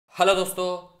Hello दोस्तों,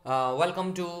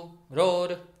 welcome to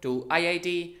road to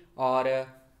IIT. और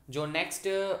जो नेक्स्ट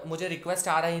मुझे रिक्वेस्ट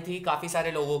आ रही थी काफ़ी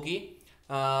सारे लोगों की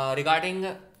रिगार्डिंग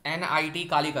एनआईटी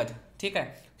कालीकट, ठीक है।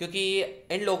 क्योंकि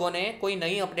इन लोगों ने कोई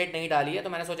नई अपडेट नहीं डाली है तो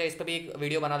मैंने सोचा इस पर भी एक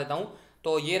वीडियो बना देता हूँ।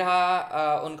 तो ये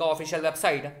रहा उनका official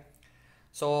website.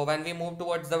 So when we move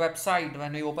towards the website,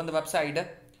 when we open the website,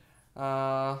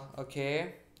 okay,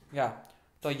 या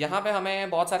तो यहाँ पे हमें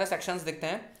बहुत सारे सेक्शंस दिखते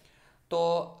हैं। तो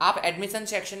आप एडमिशन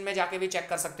सेक्शन में जाके भी चेक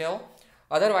कर सकते हो।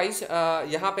 अदरवाइज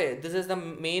यहाँ पे this is the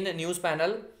main news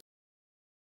panel.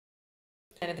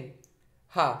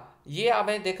 हाँ, ये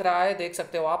हमें दिख रहा है, देख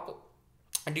सकते हो आप।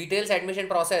 Details admission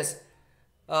process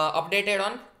updated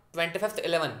on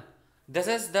 25/11। This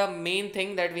is the main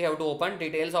thing that we have to open,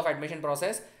 details of admission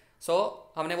process. सो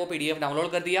हमने वो पीडीएफ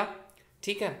डाउनलोड कर दिया,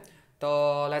 ठीक है। तो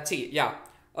लेट्स सी, या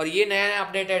और ये नया नया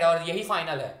अपडेटेड और यही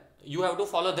फाइनल है। You have to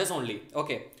follow this only,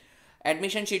 okay.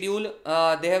 Admission schedule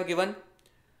they have given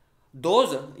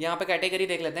those, यहाँ पे कैटेगरी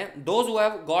देख लेते हैं। Those who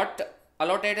have got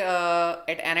allotted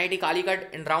at NIT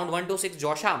Calicut in round 1 to 6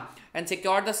 JOSHA and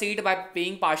secured the seat by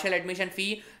paying partial admission fee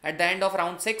at the end of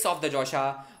round 6 of the JOSHA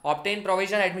obtain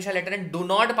provisional admission letter and do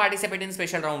not participate in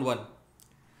special round 1.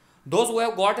 Those who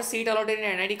have got a seat allotted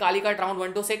in NIT Calicut round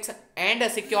 1 to 6 and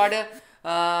secured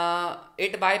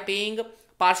it by paying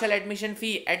partial admission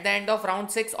fee at the end of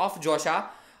round 6 of JOSHA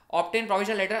obtain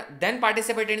provisional letter then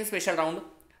participate in special round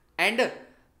and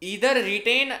either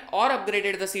retain or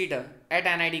upgraded the seat at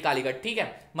NIT Calicut, ठीक है।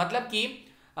 मतलब कि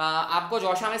आपको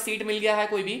जोशा में seat मिल गया है,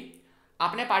 कोई भी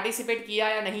आपने पार्टिसिपेट किया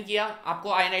या नहीं किया, आपको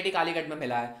NIT Calicut में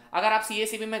मिला है। अगर आप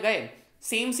CSAB में गए,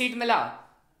 सेम सीट मिला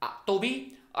तो भी,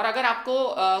 और अगर आपको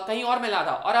कहीं और मिला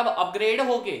था और अब अपग्रेड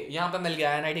होके यहाँ पे मिल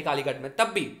गया NIT Calicut में,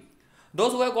 तब भी।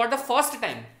 Those who have got the first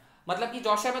time, मतलब कि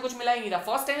जोशा में कुछ मिला ही नहीं था,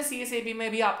 फर्स्ट टाइम CSAB में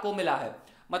भी आपको मिला है।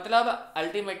 मतलब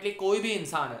अल्टीमेटली कोई भी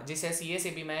इंसान जिसे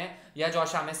CSAB में या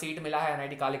जोशा में सीट मिला है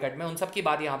NIT Calicut में, उन सब की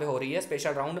बात यहाँ पे हो रही है।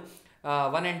 स्पेशल राउंड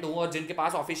 1 और 2 और जिनके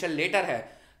पास ऑफिशियल लेटर है,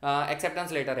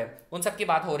 एक्सेप्टेंस लेटर है, उन सब की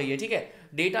बात हो रही है, ठीक है।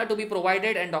 Data to be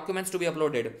provided and documents to be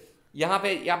uploaded, यहाँ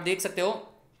पे आप देख सकते हो।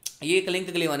 ये एक लिंक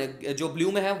गिवन है, जो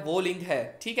ब्लू में है वो लिंक है,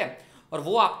 ठीक है। और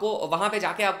वो आपको वहाँ पे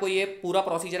जाके आपको ये पूरा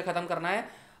प्रोसीजर खत्म करना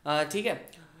है, ठीक है।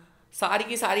 सारी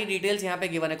की सारी डिटेल्स यहाँ पे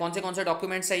गिवन है, कौन से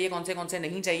डॉक्यूमेंट्स चाहिए, कौन से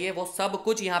नहीं चाहिए, वो सब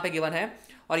कुछ यहाँ पे गिवन है।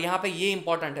 और यहाँ पे ये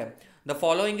इंपॉर्टेंट है, the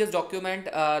following is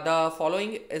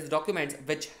documents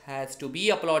which has to be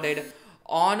uploaded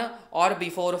on और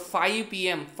before 5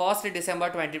 PM 1 December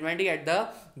 2020 at the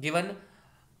given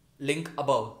link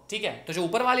above, ठीक है। तो जो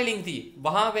ऊपर वाली लिंक थी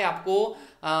वहां पे आपको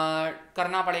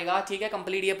करना पड़ेगा, ठीक है,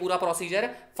 कंप्लीट ये पूरा प्रोसीजर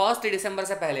 1 December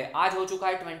से पहले। आज हो चुका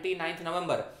है 29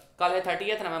 नवंबर, कल है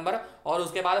 30 नवंबर, और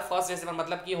उसके बाद 1 December,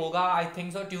 मतलब कि होगा आई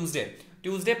थिंक सो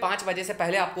ट्यूसडे 5 बजे से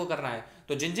पहले आपको करना है।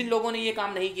 तो जिन जिन लोगों ने ये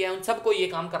काम नहीं किया है उन सबको ये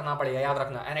काम करना पड़ेगा, याद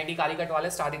रखना, NIT Calicut वाले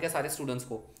स्टार्टिंग के सारे स्टूडेंट्स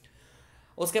को।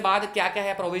 उसके बाद क्या क्या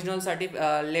है, प्रोविजनल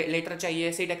लेटर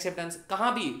चाहिए, सीट एक्सेप्टेंस,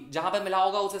 कहाँ भी जहाँ पे मिला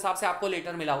होगा उस हिसाब से आपको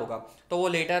लेटर मिला होगा, तो वो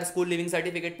लेटर, स्कूल लिविंग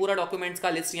सर्टिफिकेट, पूरा डॉक्यूमेंट्स का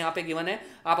लिस्ट यहाँ पे गिवन है।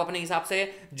 आप अपने हिसाब से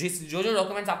जो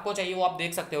डॉक्यूमेंट्स आपको चाहिए वो आप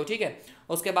देख सकते हो, ठीक है।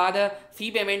 उसके बाद फी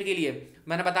पेमेंट के लिए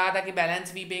मैंने बताया था कि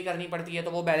बैलेंस फी पे करनी पड़ती है,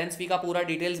 तो वो बैलेंस फी का पूरा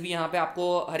डिटेल्स भी यहाँ पे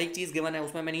आपको हर एक चीज़ गिवन है,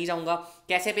 उसमें मैं नहीं जाऊँगा।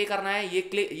 कैसे पे करना है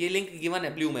ये लिंक गिवन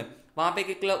है ब्लू में, वहाँ पे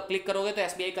क्लिक करोगे तो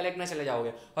SBI कलेक्ट में चले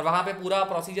जाओगे और वहाँ पे पूरा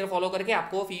प्रोसीजर फॉलो करके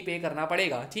आपको फी पे करना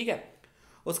पड़ेगा, ठीक है।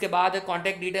 उसके बाद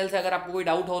कॉन्टैक्ट डिटेल्स, अगर आपको कोई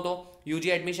डाउट हो तो UG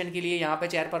एडमिशन के लिए यहाँ पे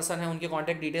चेयरपर्सन है, उनके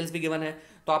कॉन्टैक्ट डिटेल्स भी गिवन है,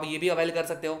 तो आप ये भी अवेल कर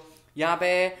सकते हो। यहाँ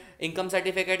पे इनकम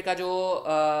सर्टिफिकेट का जो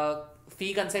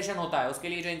फी कंसेशन होता है उसके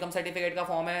लिए जो इनकम सर्टिफिकेट का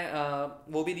फॉर्म है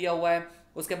वो भी दिया हुआ है।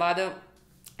 उसके बाद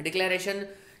डिक्लेरेशन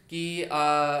कि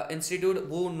इंस्टीट्यूट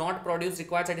वो नॉट प्रोड्यूस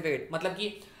रिक्वायर्ड सर्टिफिकेट, मतलब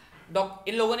कि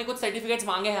इन लोगों ने कुछ सर्टिफिकेट्स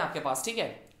मांगे हैं आपके पास, ठीक है,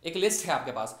 एक लिस्ट है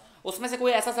आपके पास, उसमें से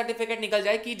कोई ऐसा सर्टिफिकेट निकल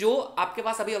जाए कि जो आपके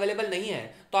पास अभी अवेलेबल नहीं है,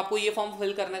 तो आपको ये फॉर्म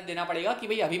फिल करने देना पड़ेगा कि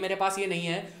भाई अभी मेरे पास ये नहीं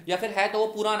है, या फिर है तो वो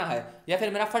पुराना है, या फिर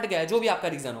मेरा फट गया है, जो भी आपका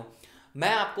रीज़न हो।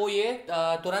 मैं आपको ये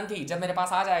तुरंत ही जब मेरे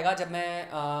पास आ जाएगा, जब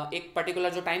मैं एक पर्टिकुलर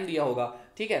जो टाइम दिया होगा,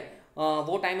 ठीक है,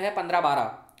 वो टाइम है 15-12,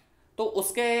 तो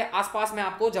उसके आसपास मैं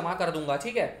आपको जमा कर दूंगा,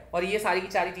 ठीक है। और ये सारी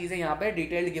की सारी चीज़ें यहाँ पे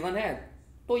डिटेल्ड गिवन है।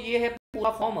 तो ये है पूरा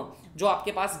फॉर्म जो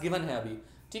आपके पास गिवन है अभी,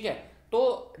 ठीक है। तो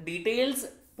डिटेल्स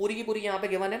पूरी की पूरी यहाँ पे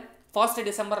गिवन है। 1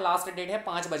 December लास्ट डेट है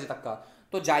 5 बजे तक का।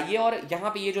 तो जाइए और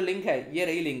यहाँ पे ये जो लिंक है, ये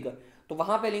रही लिंक, तो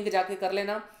वहाँ पे लिंक जाके कर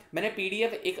लेना। मैंने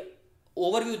PDF एक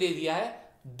ओवरव्यू दे दिया है,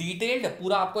 डिटेल्ड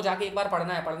पूरा आपको जाके एक बार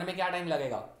पढ़ना है। पढ़ने में क्या टाइम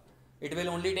लगेगा, it will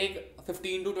only take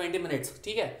 15 to 20 minutes,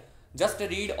 ठीक है। Just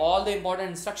read all the important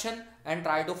instruction and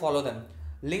try to follow them.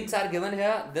 Links are given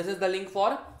here, this is the link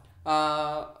for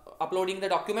uploading the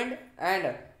document, and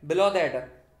below that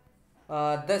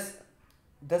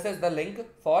this is the link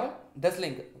for this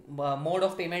link mode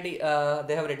of payment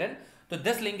they have written, तो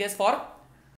this link is for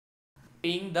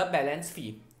paying the balance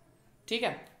फी। ठीक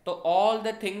है, तो all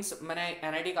the things मैंने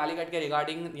NIT Calicut के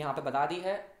regarding यहाँ पे बता दी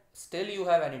है। Still you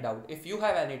have any doubt, if you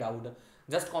have any doubt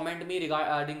just comment me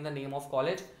regarding the name of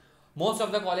college. Most of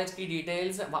the college की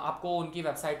डिटेल्स आपको उनकी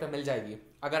वेबसाइट पे मिल जाएगी।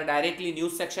 अगर डायरेक्टली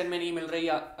न्यूज़ सेक्शन में नहीं मिल रही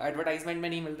या एडवर्टाइजमेंट में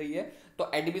नहीं मिल रही है तो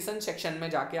एडमिशन सेक्शन में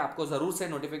जाके आपको ज़रूर से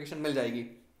नोटिफिकेशन मिल जाएगी।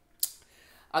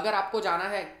 अगर आपको जाना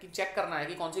है कि चेक करना है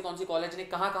कि कौन सी कॉलेज ने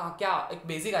कहाँ कहाँ क्या एक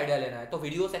बेसिक आइडिया लेना है, तो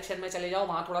वीडियो सेक्शन में चले जाओ,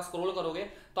 वहाँ थोड़ा स्क्रॉल करोगे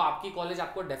तो आपकी कॉलेज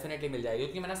आपको डेफिनेटली मिल जाएगी,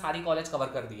 क्योंकि मैंने सारी कॉलेज कवर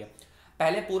कर दी है।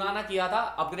 पहले पुराना किया था,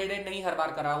 अपग्रेडेड नहीं हर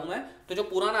बार करा हूँ मैं, तो जो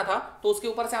पुराना था तो उसके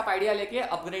ऊपर से आप आइडिया लेके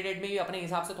अपग्रेडेड में भी अपने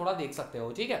हिसाब से थोड़ा देख सकते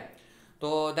हो। ठीक है,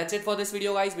 तो that's it for this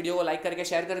video guys. Video को लाइक करके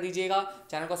शेयर कर दीजिएगा,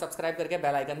 चैनल को सब्सक्राइब करके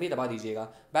बेल आइकन भी दबा दीजिएगा।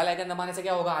 बेल आइकन दबाने से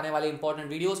क्या होगा, आने वाले इंपॉर्टेंट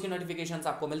वीडियोस की नोटिफिकेशंस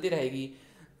आपको मिलती रहेगी।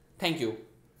 Thank you.